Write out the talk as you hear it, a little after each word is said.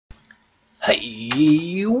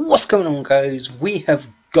Hey, what's going on, guys? We have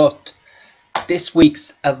got this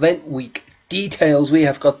week's event week details. We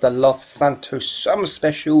have got the Los Santos Summer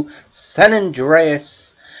Special San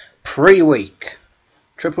Andreas pre-week.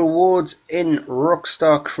 Triple rewards in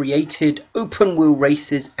Rockstar created, open wheel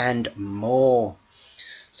races and more.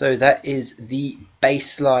 So that is the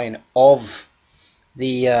baseline of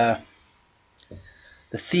the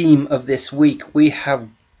theme of this week. We have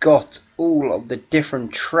got all of the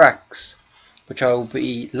different tracks, which I will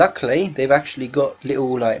be, luckily they've actually got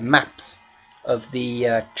little like maps of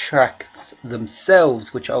the tracks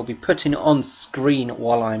themselves, which I'll be putting on screen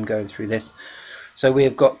while I'm going through this. So we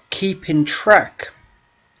have got Keeping Track,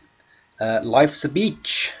 Life's a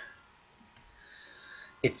Beach,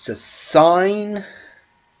 It's a Sign,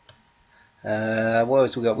 what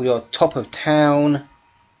else we got? We got Top of Town,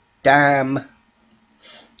 Dam,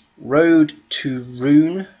 Road to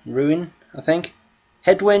Ruin, I think,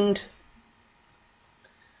 Headwind,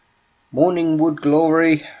 Morningwood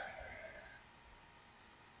Glory,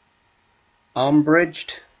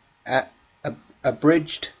 Armbridged,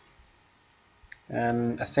 Abridged,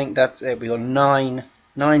 and I think that's it. We got nine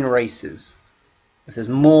races. If there's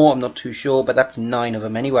more, I'm not too sure, but that's 9 of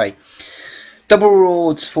them anyway. Double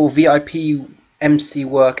rewards for VIP MC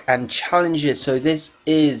work and challenges. So this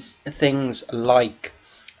is things like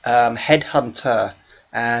Headhunter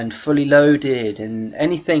and Fully Loaded and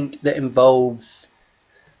anything that involves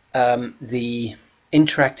the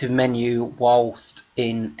interactive menu whilst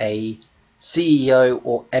in a CEO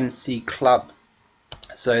or MC club.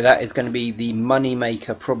 So that is going to be the money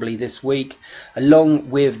maker probably this week, along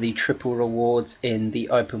with the triple rewards in the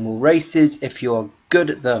open wheel races if you're good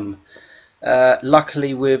at them.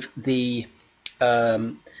 Luckily with the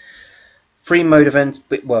free mode events,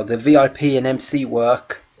 well, the VIP and MC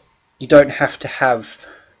work, you don't have to have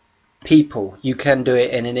people. You can do it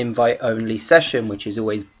in an invite only session, which is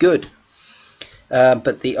always good.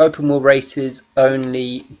 But the open wheel races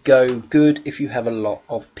only go good if you have a lot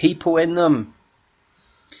of people in them.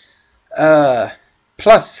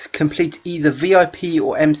 Plus, complete either VIP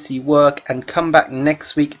or MC work and come back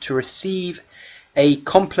next week to receive a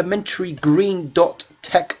complimentary green dot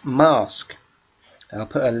tech mask. I'll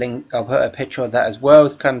put a picture of that as well.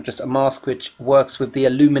 It's kind of just a mask which works with the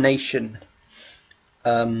illumination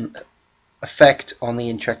effect on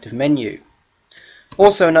the interactive menu.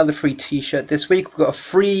 Also another free t-shirt this week. We've got a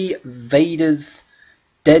free Vader's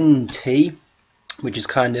Den tee, which is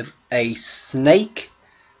kind of a snake,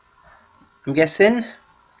 I'm guessing.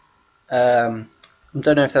 I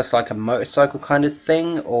don't know if that's like a motorcycle kind of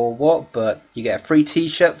thing or what, but you get a free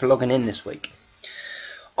t-shirt for logging in this week.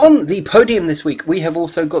 On the podium this week, we have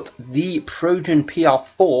also got the Progen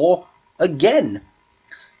PR4 again.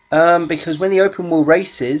 Because when the open wheel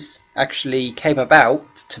races actually came about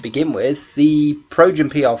to begin with, the Progen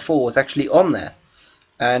PR4 was actually on there.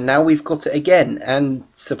 And now we've got it again. And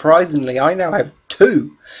surprisingly, I now have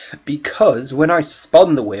 2. Because when I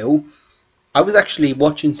spun the wheel, I was actually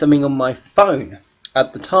watching something on my phone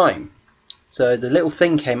at the time. So the little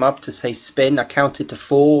thing came up to say spin. I counted to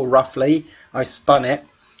 4 roughly. I spun it.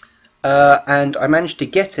 And I managed to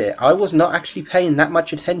get it. I was not actually paying that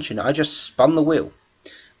much attention. I just spun the wheel.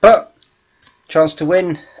 But chance to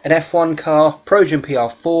win an F1 car, Progen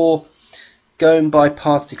PR4, going by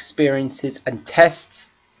past experiences and tests.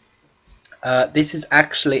 This is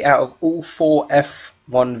actually, out of all 4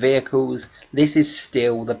 F1 vehicles, this is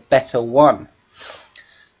still the better one.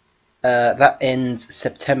 That ends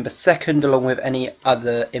September 2nd, along with any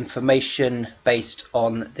other information based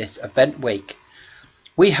on this event week.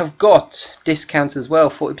 We have got discounts as well,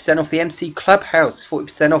 40% off the MC Clubhouse,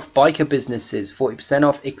 40% off biker businesses, 40%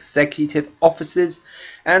 off executive offices,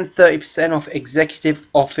 and 30% off executive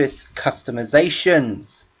office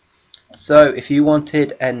customizations. So if you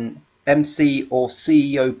wanted an MC or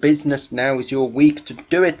CEO business, now is your week to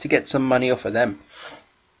do it, to get some money off of them.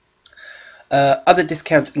 Other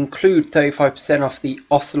discounts include 35% off the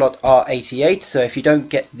Ocelot R88, so if you don't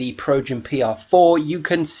get the Progen PR4, you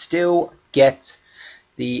can still get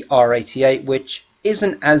the R88, which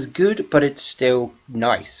isn't as good, but it's still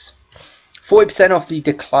nice. 40% off the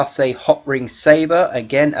Declasse Hot Ring Sabre,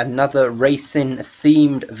 again another racing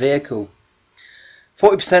themed vehicle.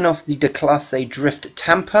 40% off the Declasse Drift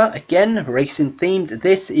Tampa, again racing themed.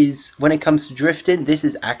 This is, when it comes to drifting, this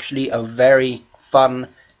is actually a very fun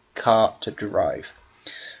car to drive.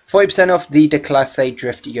 40% off the Declasse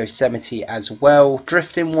Drift Yosemite as well.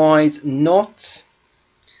 Drifting wise, not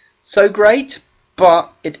so great,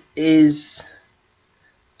 but it is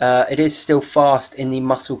still fast in the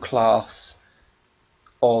muscle class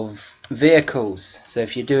of vehicles. So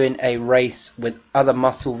if you're doing a race with other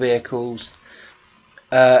muscle vehicles,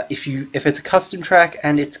 if it's a custom track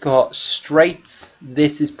and it's got straights,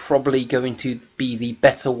 this is probably going to be the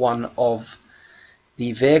better one of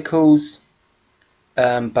the vehicles.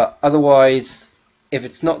 But otherwise, if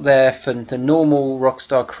it's not there for the normal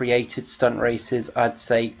Rockstar created stunt races, I'd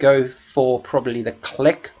say go for probably the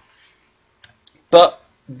Click. But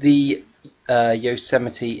the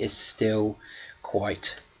Yosemite is still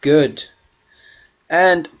quite good.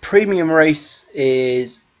 And Premium Race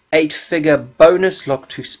is 8-figure bonus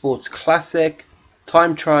locked to Sports Classic.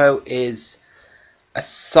 Time trial is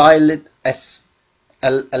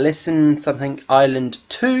Listen something Island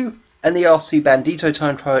 2. And the RC Bandito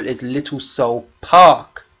time trial is Little Soul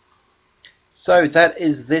Park. So that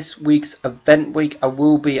is this week's event week. I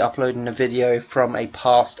will be uploading a video from a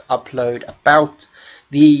past upload about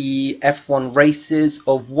the F1 races,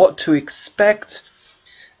 of what to expect.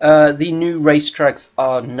 The new racetracks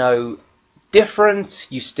are no different.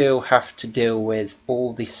 You still have to deal with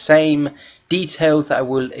all the same details that I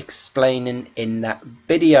will explain in that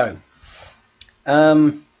video.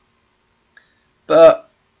 But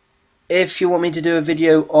if you want me to do a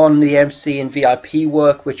video on the MC and VIP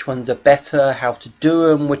work, which ones are better, how to do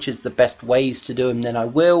them, which is the best ways to do them, then I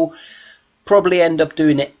will probably end up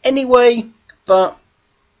doing it anyway. But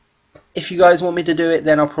if you guys want me to do it,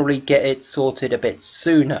 then I'll probably get it sorted a bit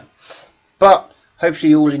sooner. But hopefully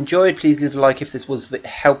you all enjoyed. Please leave a like if this was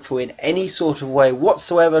helpful in any sort of way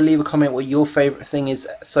whatsoever. Leave a comment what your favourite thing is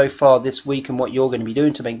so far this week and what you're going to be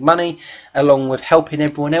doing to make money, along with helping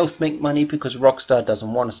everyone else make money, because Rockstar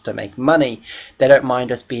doesn't want us to make money. They don't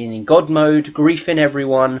mind us being in God mode, griefing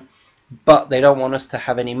everyone, but they don't want us to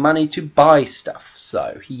have any money to buy stuff.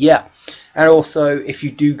 So yeah. And also, if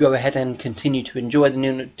you do go ahead and continue to enjoy the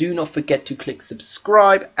new, do not forget to click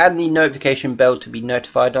subscribe and the notification bell to be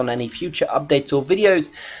notified on any future updates or videos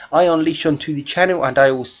I unleash onto the channel, and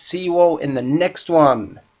I will see you all in the next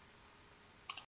one.